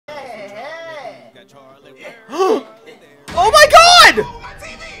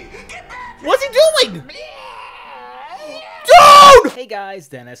Hey guys,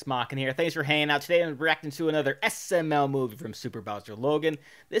 Dennis Mockin here. Thanks for hanging out today. I'm reacting to another SML movie from Super Bowser Logan.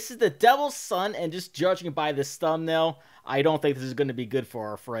 This is The Devil's Son, and just judging by this thumbnail, I don't think this is going to be good for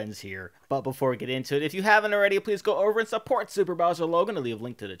our friends here. But before we get into it, if you haven't already, please go over and support Super Bowser Logan. I'll leave a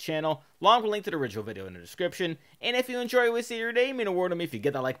link to the channel, along with a link to the original video in the description. And if you enjoy what we see here today, it means a word to me if you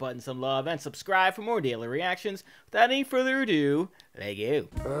get that like button some love and subscribe for more daily reactions. Without any further ado, let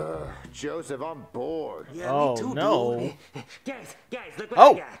go. Joseph, I'm bored. Yeah, Oh, me too, no. dude. Guys, look what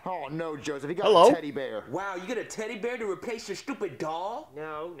Oh. I got. Oh no, Joseph, you got Hello? a teddy bear. Wow, you got a teddy bear to replace your stupid doll?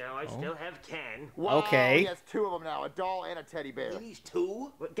 No, I still have Ken. Wow, Okay. He has two of them now, a doll and a teddy bear. These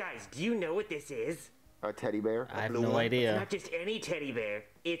two? Well, guys, do you know what this is? A teddy bear? I have blue no one. idea. Not just any teddy bear.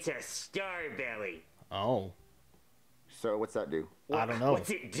 It's a star belly. Oh, So what's that do? I don't know. What's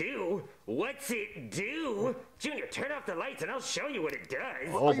it do? What's it do? Junior, turn off the lights and I'll show you what it does.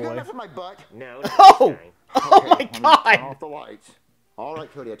 Oh, you got boy. enough of my butt? No, not Oh! this time. Oh my Let me Turn god! off the lights. All right,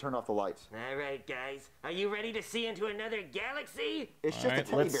 Cody, I turned off the lights. All right, guys. Are you ready to see into another galaxy? It's just All a right,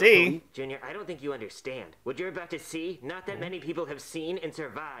 teddy let's bear. see. Cody. Junior, I don't think you understand. What you're about to see, not that many people have seen and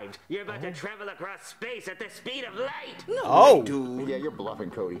survived. You're about to travel across space at the speed of light. Oh! Dude. Yeah, you're bluffing,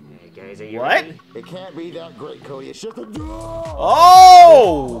 Cody. Hey, guys, are you What? ready? It can't be that great, Cody. It's just a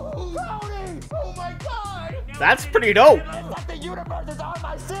Oh! Cody! Oh my god! That's pretty dope. It's like the universe is on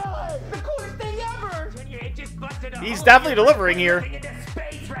my ceiling! The coolest thing ever! Junior, it just busted a He's hole. definitely delivering here. Looking into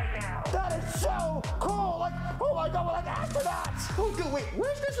space right now. That is so cool! Like, oh my god, we're like astronauts! Oh, dude, wait,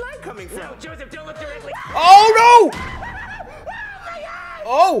 where's this light coming from? No, Joseph, don't look directly. Oh no!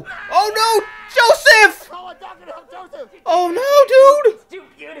 Oh! Oh no! Joseph! Oh, a doctor to help Joseph! Oh no, dude! It's too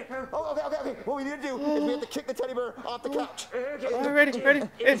beautiful. Oh, okay. What we need to do is we have to kick the teddy bear off the couch. All right, ready.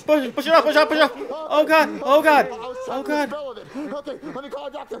 Hey, push it up. Oh god! Oh god! I was Oh trying to god! spell it. Okay, let me call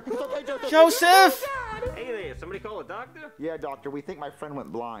a doctor. It's okay, Joseph. Joseph! Hey there, somebody call a doctor? Yeah, doctor, we think my friend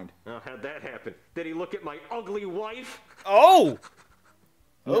went blind. Oh, how'd that happen? Did he look at my ugly wife? Oh!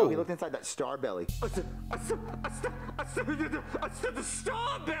 No, he Oh! looked inside that star belly. The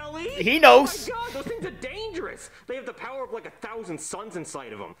star belly? He knows. Oh my god, those things are dangerous. They have the power of like 1,000 suns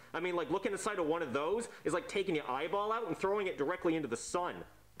inside of them. I mean, like looking inside of one of those is like taking your eyeball out and throwing it directly into the sun.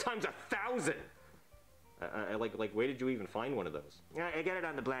 Times 1,000. Like, where did you even find one of those? I got it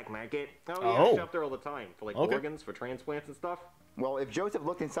on the black market. Oh yeah, Oh. I shop there all the time for like Okay. organs, for transplants and stuff. Well, if Joseph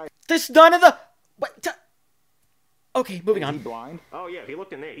looked inside, There's none of the. What? Okay, moving is he on. blind? Oh yeah, if he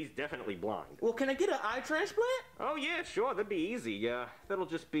looked in there, he's definitely blind. Well, can I get an eye transplant? Oh yeah, sure, that'd be easy. Yeah, that'll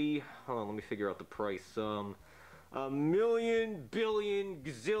just be. Hold on, let me figure out the price. A million, billion,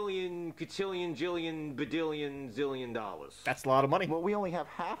 gazillion, cotillion, jillion, badillion, zillion dollars. That's a lot of money. Well, we only have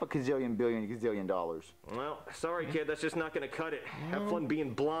half a gazillion, billion, gazillion dollars. Well, sorry kid, that's just not gonna cut it. Have fun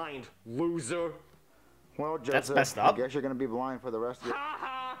being blind, loser. Well, Joseph, That's messed up. I guess you're gonna be blind for the rest of your... Ha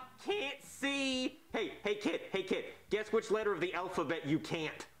ha! Can't see. Hey kid. Guess which letter of the alphabet you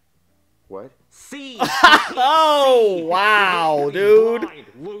can't? What? C. Oh, wow, dude. Blind,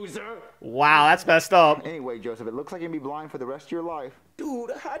 loser. Wow, that's messed up. Anyway, Joseph, it looks like you're gonna be blind for the rest of your life.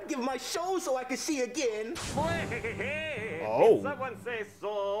 Dude, I'd give my show so I could see again. Oh. Did someone say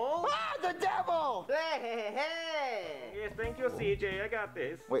soul? Ah, the devil! Yes, thank you, CJ. I got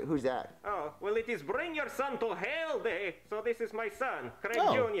this. Wait, who's that? Oh, well, it is Bring Your Son to Hell Day. So this is my son, Craig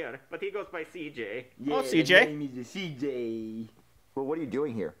Oh. Jr., but he goes by CJ. Oh, CJ. My name is CJ. Well, what are you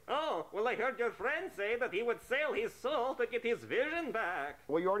doing here? Oh, well, I heard your friend say that he would sell his soul to get his vision back.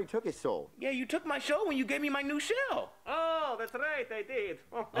 Well, you already took his soul. Yeah, you took my show when you gave me my new shell. Oh, that's right, I did.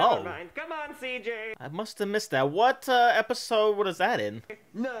 Oh, Oh. never mind. Come on, CJ. I must have missed that. What episode? What is that in?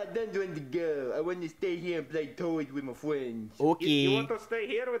 No, don't want to go. I want to stay here and play toys with my friends. You Okay. want to stay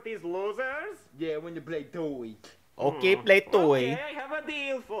here with these losers? Yeah, I want to play toys. Okay, play toy. Okay, I have a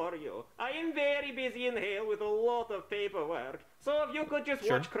deal for you. I am very busy in hell with a lot of paperwork. So if you could just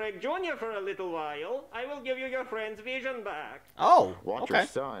Sure. watch Craig Jr. for a little while, I will give you your friend's vision back. Oh, Watch okay. your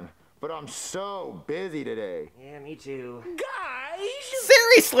son. But I'm so busy today. Yeah, me too. Guys!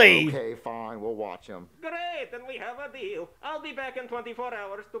 Seriously? Okay, fine, we'll watch him. Great, then we have a deal. I'll be back in 24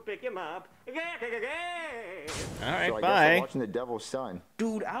 hours to pick him up. All So right, I guess I'm bye. watching The Devil's Son.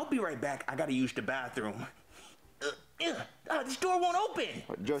 Dude, I'll be right back. I gotta use the bathroom. This door won't open.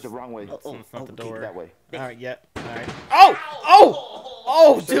 Joseph, wrong way. It's not the okay, door. That way. All right, yeah. All right. Oh! Oh!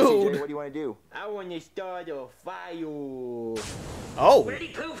 Oh, So, CJ, dude! what do you want to do? I want to start a fire. Oh! Where'd he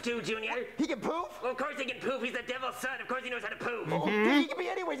poof to, Junior? He can poof? Well, of course he can poof. He's the devil's son. Of course he knows how to poof. He can be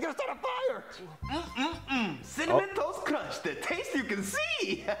anywhere. He's gonna start a fire. Cinnamon Toast Crunch, the taste you can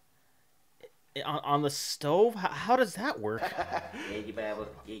see. On the stove? How does that work?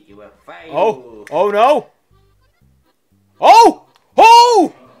 Get you a fire. Oh! Oh no! Oh!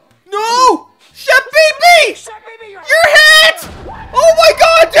 You're hit! Oh my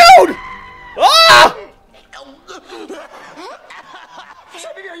god, dude! Ah!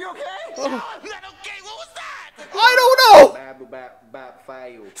 Chef Baby, are you okay? I'm not okay. What was that? I don't know!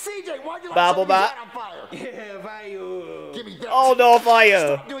 Fire. CJ, why'd you light Babble somebody's bat. head on fire? Yeah, fire. Give me that. Oh no, fire!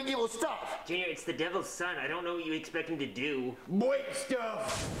 Stop doing evil stuff. Junior, it's the devil's son. I don't know what you expect him to do. Boy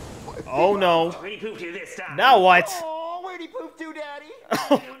stuff. Oh no. Ready poop to this time. Now what? Oh, where'd he poof to, Daddy? Oh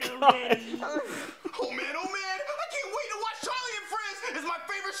god. Oh man, I can't wait to watch Charlie and Friends. It's my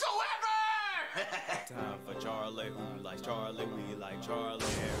favorite show ever. Time for Charlie, who likes Charlie, we like Charlie,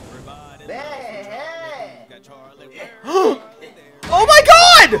 everybody Hey. got Charlie, where Oh my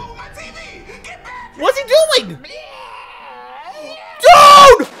god! Oh, my TV. Get back. What's he doing? Dude!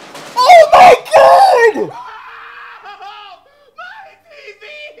 Oh my god! My TV.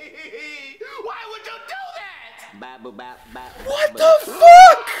 Why would you do that? What the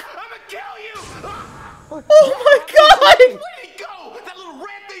fuck? I'm gonna kill you. Oh my god! Where did he go? That little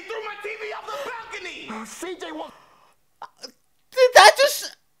rat thing threw my TV off the balcony. CJ, what? Did that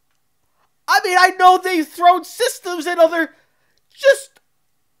just... I mean, I know they've thrown systems in other... Just...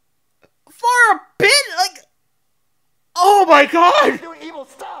 For a bit, like... Oh my god! Doing evil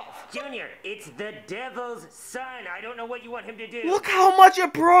stuff. Junior, it's the devil's son. I don't know what you want him to do. Look how much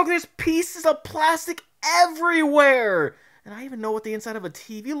it broke. There's pieces of plastic everywhere. And I even know what the inside of a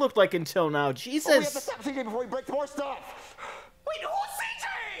TV looked like until now. We have to Jesus. stop CJ before he breaks more stuff. Wait,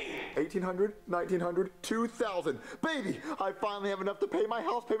 who's CJ? 1800, 1900, 2000. Baby, I finally have enough to pay my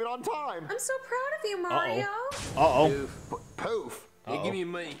house payment on time. I'm so proud of you, Mario. Uh-oh. Poof. Hey, give me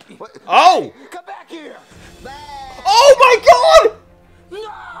money. What? Oh! Come back here. Oh my god! No!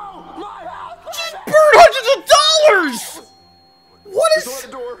 My house! Burned hundreds of dollars! What Door is...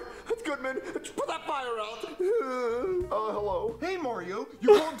 the door. It's Goodman. Put that fire out. Hello. Hey Mario, you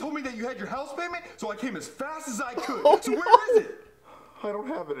called and told me that you had your house payment, so I came as fast as I could. Oh, so where is it? I don't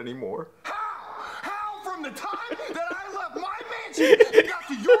have it anymore. How? How from the time that I left my mansion and got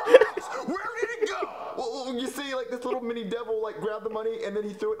to your house? Where did it go? Well, you see, like this little mini devil, like grabbed the money and then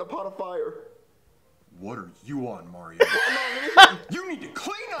he threw it in a pot of fire. What are you on, Mario? You need to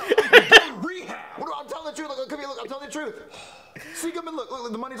clean up and go to rehab. Well, no, I'm telling the truth. Look, come here. Look, I'm telling the truth. See, Goodman, look,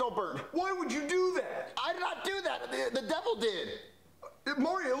 the money's all burned. Why would you do that? I did not do that. The devil did.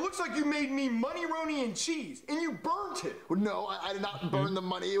 Mario, it looks like you made me money, roni, and cheese, and you burnt it. Well, no, I did not burn the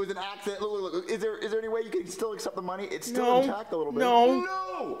money. It was an accident. Look. Is there any way you can still accept the money? It's still No. intact a little bit. No.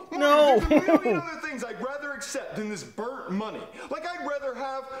 No! No. There's a million other things I'd rather accept than this burnt money. Like I'd rather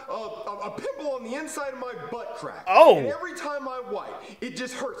have a pimple on the inside of my butt crack. Oh. And every time I wipe, it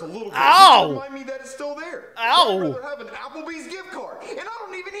just hurts a little bit. Ow. To remind me that it's still there. Ow. I'd rather have an Applebee's gift card. And I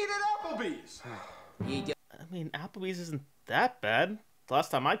don't even eat at Applebee's. I mean, Applebee's isn't that bad. The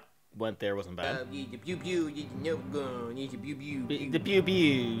last time I went there wasn't bad. The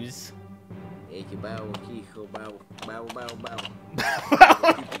pew-pews.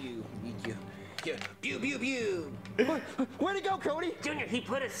 Pew pew pew. Where'd he go, Cody? Junior, he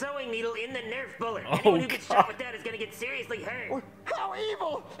put a sewing needle in the Nerf bullet. Oh, Anyone who gets God. shot with that is gonna get seriously hurt. How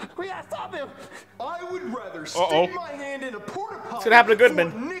evil! We gotta stop him. I would rather Uh-oh. stick my hand in a porta potty. It's gonna happen to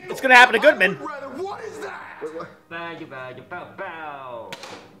Goodman. for a nickel. It's gonna happen to Goodman. I would rather. What is that? Bow, bow, bow, bow.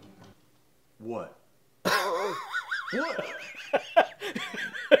 What? What?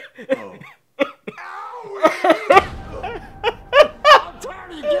 Oh. I'm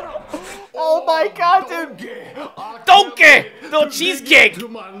tired of you. Get up. Oh my god, dude! Donkey! Donkey! Little cheesecake! To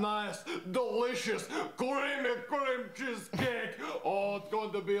my nice, delicious, creamy cream cheesecake. Oh, it's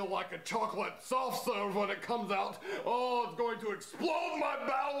going to be like a chocolate soft serve when it comes out. Oh, it's going to explode my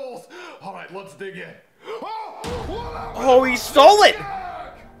bowels. All right, let's dig in. Oh, what happened? Oh, he stole it!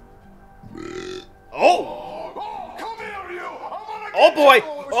 Oh! Oh, come here, you! I'm gonna Oh get boy! you.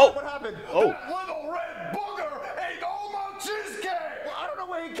 Oh! What happened? Oh! That little red booger ate all my cheesecake! I don't know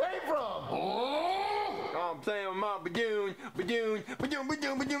where he came from. Oh, I'm playing with my badoon.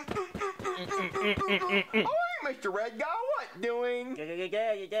 Oh, Mr. Red Guy, what doing? Yo,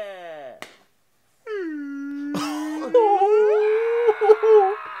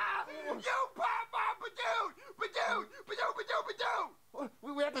 Papa, badoon.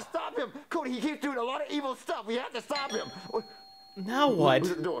 We have to stop him. Cody, he keeps doing a lot of evil stuff. We have to stop him. Now what?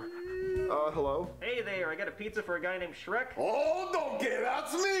 Who's at the door? Hello? Hey there, I got a pizza for a guy named Shrek. Oh, don't get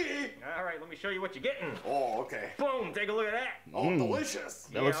that's me! All right, let me show you what you're getting. Oh, okay. Boom, take a look at that. Oh, delicious.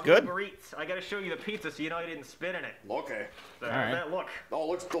 That looks I'm good. Uber Eats. I gotta show you the pizza so you know I didn't spit in it. Okay. So All how's right. that look? Oh,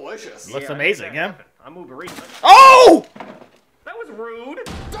 looks delicious. Looks Yeah, amazing, that yeah? happened. I'm Uber Eats. Oh! That was rude.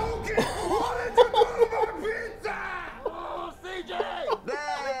 Don't get what did you do to my pizza? Oh, CJ!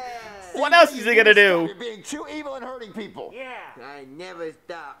 What else is he gonna do? You're being too evil and hurting people. Yeah. I never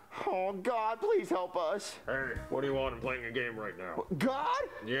stop. Oh, God, please help us. Hey, what do you want? I'm playing a game right now. God?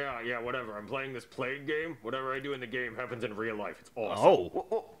 Yeah, whatever. I'm playing this played game. Whatever I do in the game happens in real life. It's awesome.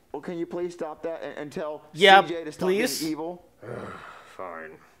 Oh. Well, can you please stop that and tell Yeah, CJ to stop please. being evil?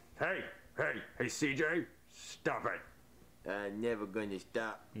 Fine. Hey, CJ, stop it. I'm never gonna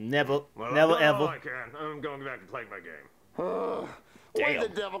stop. Never, Well, never, I ever. can. I'm going back to playing my game. When's the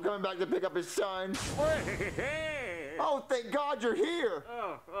devil coming back to pick up his son? Oh, thank God you're here.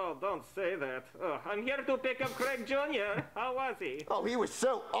 Oh, don't say that. I'm here to pick up Craig Jr. How was he? Oh, he was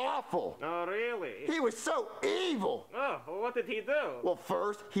so awful. Oh, really? He was so evil. Oh, what did he do? Well,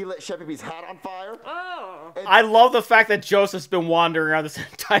 first, he lit Chevy B's hat on fire. Oh. I love the fact that Joseph's been wandering around this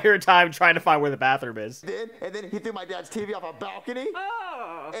entire time trying to find where the bathroom is. And then he threw my dad's TV off a balcony.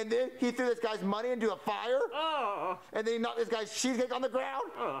 Oh. And then he threw this guy's money into a fire. Oh. And then he knocked this guy's cheesecake on the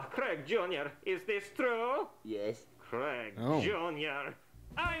ground. Oh, Craig Jr., is this true? Yes. Craig Oh. Jr.,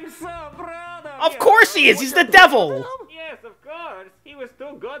 I'm so proud of you. Of course he is! He's the devil! Yes, of course. He was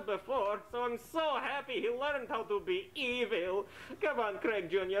too good before, so I'm so happy he learned how to be evil. Come on, Craig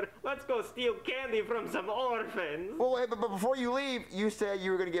Jr., let's go steal candy from some orphans. Well, wait, but before you leave, you said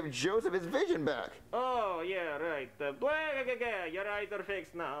you were going to give Joseph his vision back. Oh, yeah, right. Your eyes are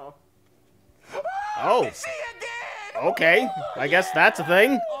fixed now. Oh. See again! Okay, I guess that's a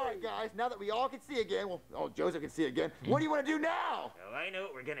thing. All right, guys, now that we all can see again, well, Joseph can see again, what do you want to do now? Well, I know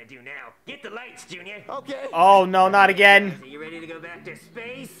what we're gonna do now. Get the lights, Junior. Okay. Oh, no, not again. Are you ready to go back to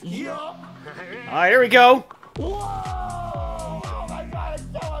space? Yup. Alright, here we go. Whoa! Oh my God,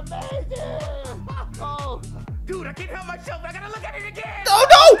 it's so amazing! Oh, Dude, I can't help myself. I gotta look at it again.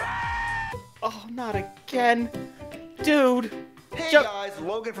 Oh, no! Oh, not again. Dude. hey Jo- guys,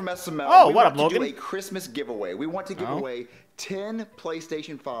 Logan from SML. Oh, we what want up, to do Logan? a Christmas giveaway. We want to give Oh. away 10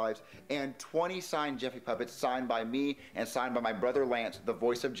 PlayStation 5s and 20 signed Jeffy puppets signed by me and signed by my brother Lance, the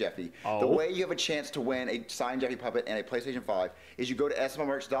voice of Jeffy. Oh. The way you have a chance to win a signed Jeffy puppet and a PlayStation 5 is you go to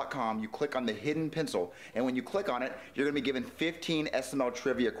smlmerch.com, you click on the hidden pencil, and when you click on it, you're going to be given 15 SML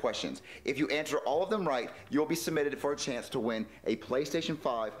trivia questions. If you answer all of them right, you'll be submitted for a chance to win a PlayStation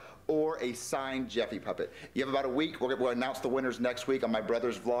 5 or a signed Jeffy puppet. You have about a week. We'll announce the winners next week on my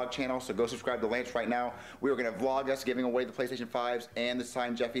brother's vlog channel, so go subscribe to Lance right now. We are going to vlog us giving away the PlayStation 5s and the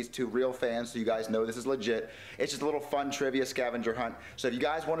signed Jeffys to real fans, so you guys know this is legit. It's just a little fun trivia scavenger hunt. So if you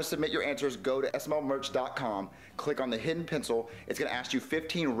guys want to submit your answers, go to smlmerch.com, click on the hidden pencil. It's going to ask you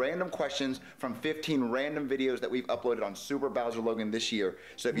 15 random questions from 15 random videos that we've uploaded on Super Bowser Logan this year.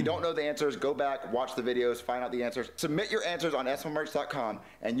 So if you don't know the answers, go back, watch the videos, find out the answers. Submit your answers on smlmerch.com,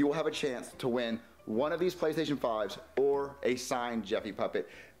 and you will have a chance to win one of these PlayStation 5s or a signed Jeffy puppet.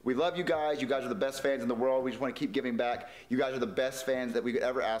 We love you guys. You guys are the best fans in the world. We just want to keep giving back. You guys are the best fans that we could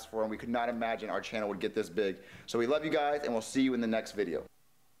ever ask for, and we could not imagine our channel would get this big. So we love you guys, and we'll see you in the next video.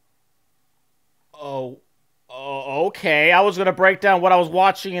 Oh, okay. I was going to break down what I was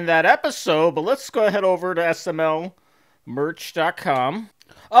watching in that episode, but let's go ahead over to smlmerch.com.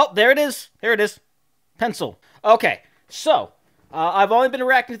 Oh, there it is. There it is. Pencil. Okay, so I've only been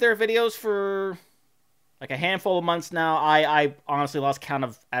reacting to their videos for like a handful of months now. I honestly lost count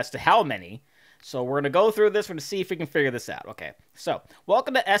of as to how many. So we're going to go through this. We're going to see if we can figure this out. Okay, so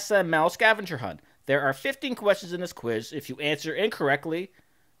welcome to SML Scavenger Hunt. There are 15 questions in this quiz. If you answer incorrectly,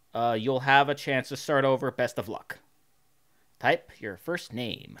 you'll have a chance to start over. Best of luck. Type your first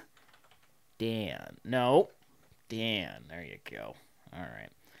name. Dan. No. Dan. There you go. All right.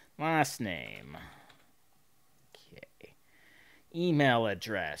 Last name. Okay. Email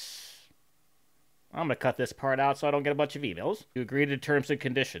address. I'm going to cut this part out so I don't get a bunch of emails. You agree to terms and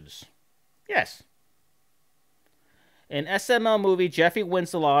conditions? Yes. In SML movie Jeffy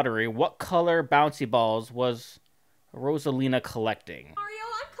Wins the Lottery, what color bouncy balls was Rosalina collecting? Mario,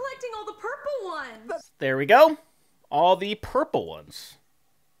 I'm collecting all the purple ones. There we go. All the purple ones.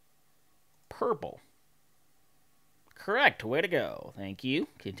 Purple. Correct. Way to go. Thank you.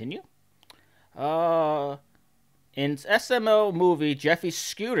 Continue. In SML movie Jeffy's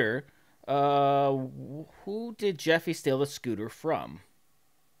scooter, who did Jeffy steal the scooter from?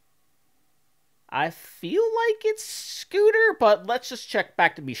 I feel like it's Scooter, but let's just check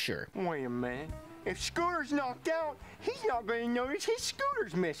back to be sure. Wait a minute. If Scooter's knocked out, he's not going to notice his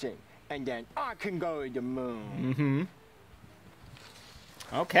scooter's missing. And then I can go to the moon.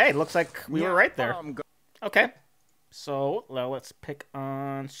 Okay, looks like we were right there. I'm Okay. So, now let's pick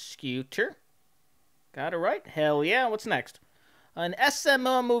on Scooter. Got it right? Hell yeah. What's next? An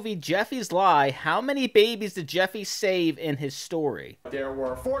SML movie, Jeffy's Lie. How many babies did Jeffy save in his story? There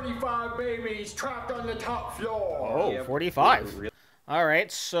were 45 babies trapped on the top floor. Oh, 45. All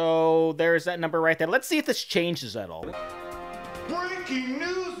right, so there's that number right there. Let's see if this changes at all. Breaking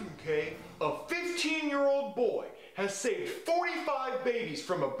news, okay? A 15-year-old boy has saved 45 babies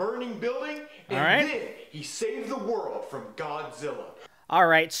from a burning building, and then he saved the world from Godzilla. All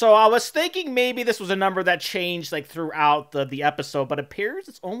right, so I was thinking maybe this was a number that changed like throughout the episode, but it appears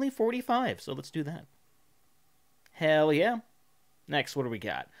it's only 45, so let's do that. Hell yeah. Next, what do we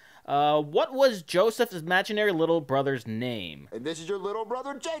got? What was Joseph's imaginary little brother's name? And this is your little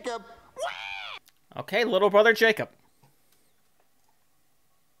brother, Jacob. Okay, little brother Jacob.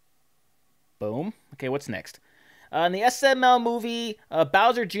 Boom. Okay, what's next? In the SML movie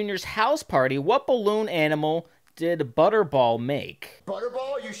Bowser Jr.'s House Party, what balloon animal did Butterball make?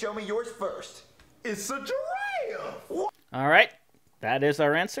 Butterball, you show me yours first. It's a giraffe. All right, that is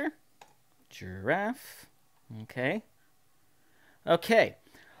our answer. Giraffe. Okay. Okay.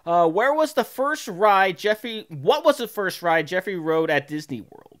 Where was the first ride What was the first ride Jeffy rode at Disney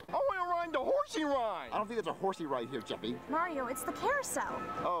World? I want to ride the horsey ride. I don't think there's a horsey ride here, Jeffy. Mario, it's the carousel.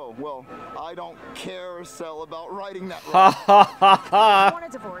 Oh, well, I don't carousel about riding that Ha ride. ha ha ha! I want a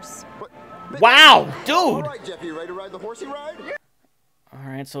divorce. Wow, dude! All right, Jeffy, you ready to ride the horsey ride? All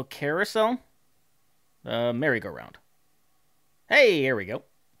right, so carousel, merry-go-round. Hey, here we go.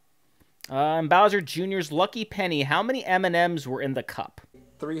 In Bowser Jr.'s Lucky Penny, how many M&Ms were in the cup?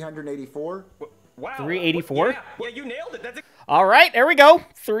 384. Wow. 384? Yeah, you nailed it. That's All right, there we go.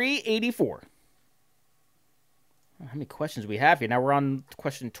 384. How many questions we have here? Now we're on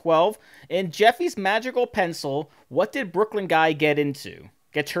question 12. In Jeffy's magical pencil, what did Brooklyn guy get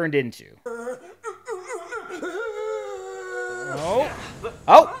turned into? Oh.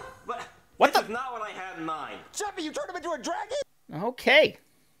 Oh. What This is not what I had in mind. Jeffy, you turned him into a dragon? Okay.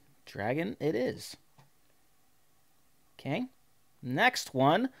 Dragon it is. Okay. Next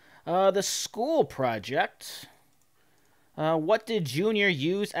one. The school project. What did Junior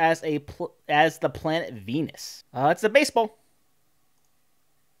use as the planet Venus? It's a baseball.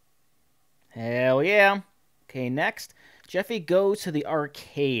 Hell yeah. Okay, next. Jeffy goes to the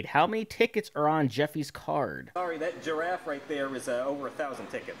arcade. How many tickets are on Jeffy's card? Sorry, that giraffe right there is over 1,000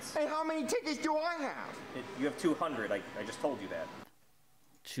 tickets. Hey, how many tickets do I have? You have 200. I just told you that.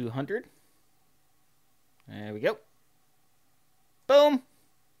 200. There we go. Boom.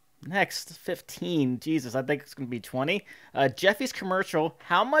 Next, 15. Jesus, I think it's going to be 20. Jeffy's commercial.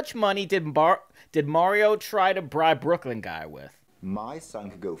 How much money did Mario try to bribe Brooklyn guy with? My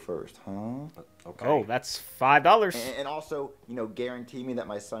son could go first, huh? Okay. Oh, that's $5. And also, guarantee me that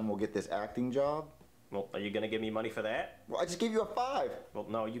my son will get this acting job. Well, are you going to give me money for that? Well, I just gave you a 5. Well,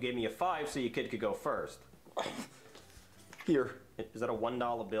 no, you gave me a 5 so your kid could go first. Here. Is that a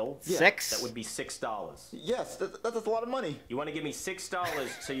 $1 bill? Yeah. 6? That would be $6. Yes, that's a lot of money. You want to give me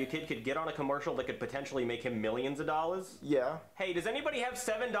 $6 so your kid could get on a commercial that could potentially make him millions of dollars? Yeah. Hey, does anybody have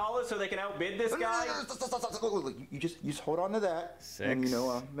 $7 so they can outbid this guy? Look, you just hold on to that. 6.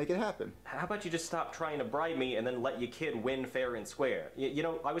 And, make it happen. How about you just stop trying to bribe me and then let your kid win fair and square?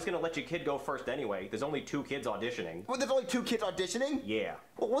 I was going to let your kid go first anyway. There's only 2 kids auditioning. Well, there's only 2 kids auditioning? Yeah.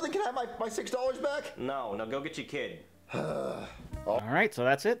 Well, then can I have my $6 back? No, go get your kid. All right, so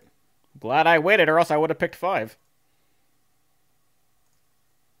that's it. Glad I waited, or else I would have picked 5.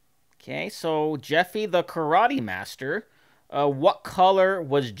 Okay, so Jeffy the Karate Master. What color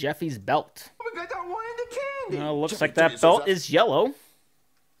was Jeffy's belt? We got that one in the candy. Looks Jeffy, like that belt is yellow.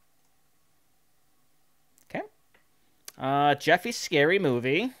 Okay. Jeffy's scary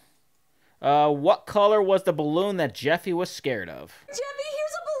movie. What color was the balloon that Jeffy was scared of? Jeffy,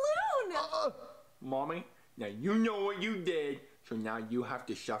 here's a balloon! Mommy, now you know what you did, so now you have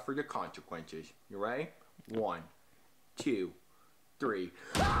to suffer the consequences. You ready? 1, 2, 3.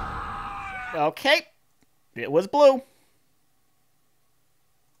 Okay. It was blue.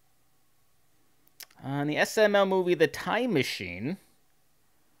 In the SML movie The Time Machine,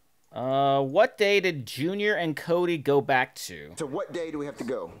 what day did Junior and Cody go back to? So what day do we have to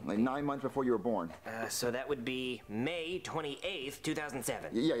go? Like 9 months before you were born? So that would be May 28th,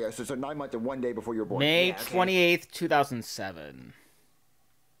 2007. Yeah. So 9 months and 1 day before you were born. May 28th, 2007.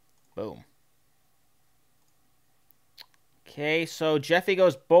 Boom. Okay, so Jeffy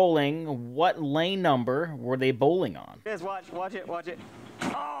goes bowling. What lane number were they bowling on? Guys, watch it.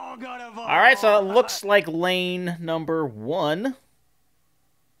 Oh, got a ball. All right, so it looks like lane number 1.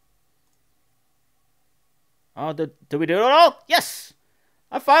 Oh, did we do it all? Yes!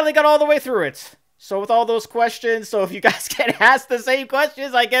 I finally got all the way through it. So with all those questions, so if you guys get asked the same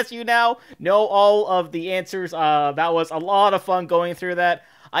questions, I guess you now know all of the answers. That was a lot of fun going through that.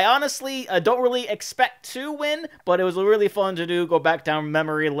 I honestly don't really expect to win, but it was really fun to go back down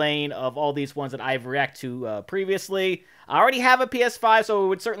memory lane of all these ones that I've reacted to previously. I already have a PS5, so it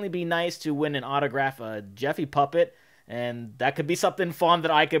would certainly be nice to win an autograph Jeffy puppet, and that could be something fun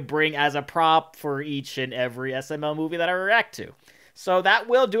that I could bring as a prop for each and every SML movie that I react to. So that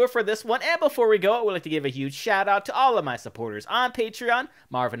will do it for this one. And before we go, I would like to give a huge shout out to all of my supporters on Patreon: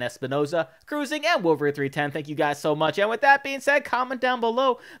 Marvin Espinoza, Cruising, and Wolverine310. Thank you guys so much. And with that being said, comment down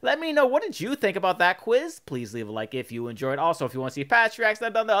below. Let me know, what did you think about that quiz? Please leave a like if you enjoyed. Also, if you want to see past reacts that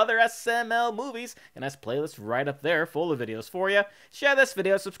I've done to other SML movies, and that's playlist right up there full of videos for you. Share this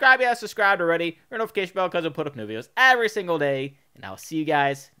video. Subscribe if you haven't subscribed already. Your notification bell, because I'll put up new videos every single day. And I'll see you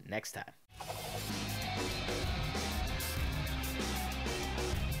guys next time.